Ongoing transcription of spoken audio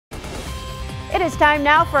It is time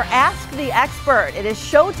now for Ask the Expert. It is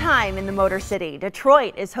showtime in the Motor City.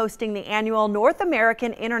 Detroit is hosting the annual North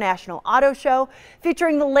American International Auto Show,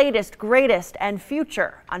 featuring the latest, greatest, and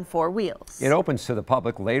future on four wheels. It opens to the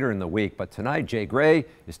public later in the week, but tonight Jay Gray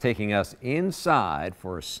is taking us inside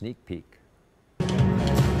for a sneak peek.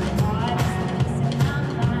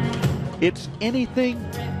 It's anything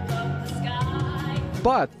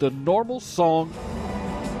but the normal song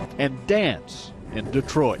and dance in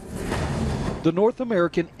Detroit. The North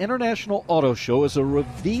American International Auto Show is a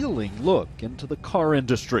revealing look into the car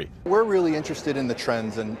industry. We're really interested in the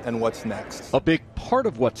trends and what's next. A big part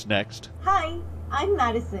of what's next. Hi, I'm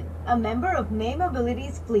Madison, a member of May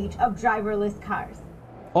Mobility's fleet of driverless cars.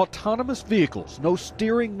 Autonomous vehicles, no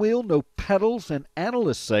steering wheel, no pedals, and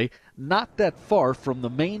analysts say not that far from the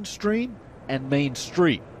mainstream and Main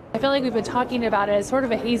Street. I feel like we've been talking about it as sort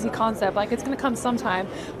of a hazy concept, like it's going to come sometime,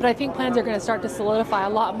 but I think plans are going to start to solidify a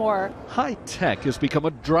lot more. High tech has become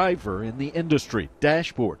a driver in the industry.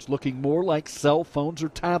 Dashboards looking more like cell phones or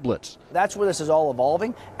tablets. That's where this is all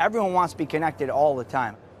evolving. Everyone wants to be connected all the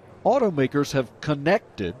time. Automakers have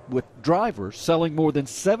connected with drivers, selling more than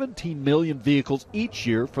 17 million vehicles each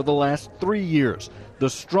year for the last 3 years, the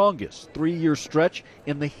strongest 3-year stretch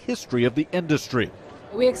in the history of the industry.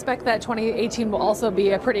 We expect that 2018 will also be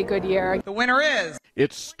a pretty good year. The winner is...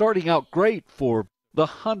 It's starting out great for the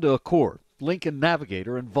Honda Accord, Lincoln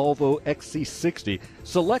Navigator, and Volvo XC60,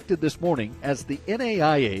 selected this morning as the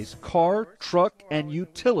NAIA's Car, Truck, and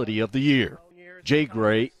Utility of the Year. Jay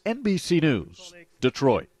Gray, NBC News,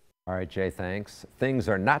 Detroit. All right, Jay, thanks. Things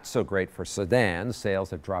are not so great for sedans. Sales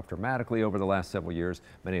have dropped dramatically over the last several years,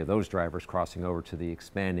 many of those drivers crossing over to the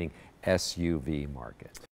expanding SUV market.